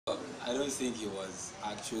I don't think he was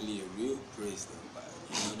actually a real priest, though,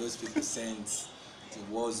 but those people sent to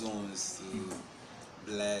war zones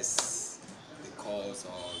to bless the cause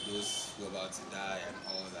or those who are about to die and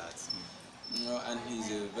all that. And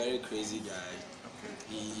he's a very crazy guy.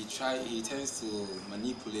 He tends to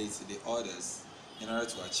manipulate the others in order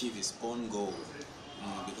to achieve his own goal,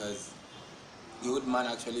 because the old man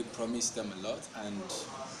actually promised them a lot, and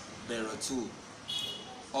Bearer too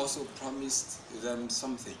also promised them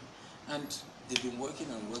something, and they've been working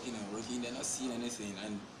and working and working. They're not seeing anything,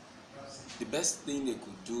 and the best thing they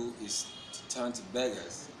could do is to turn to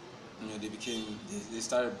beggars. They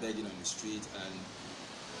started begging on the street, and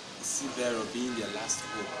the sea bearer being their last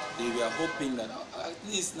hope. They were hoping that at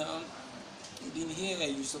least now you've been here,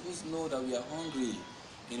 you're supposed to know that we are hungry,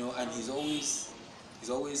 and he's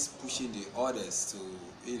always pushing the others to,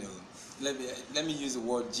 let me use the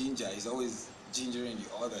word ginger. He's always gingering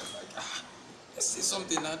the others, like, let's say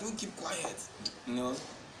something now, don't keep quiet.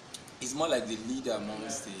 He's more like the leader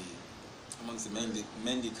amongst the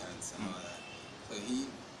mendicants and all that. So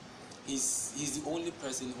he's the only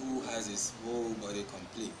person who has his whole body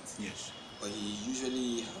complete. Yes. But he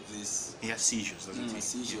usually have this. He has seizures, doesn't he?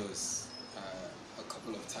 Seizures a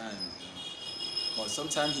couple of times. But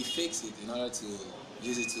sometimes he fakes it in order to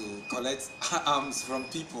use it to collect arms from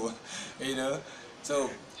people. So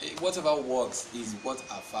whatever works is what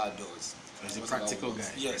Alfa does. He's a practical guy.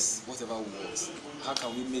 Yes, whatever works. How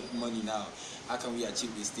can we make money now? How can we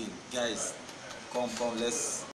achieve this thing? Guys, come, let's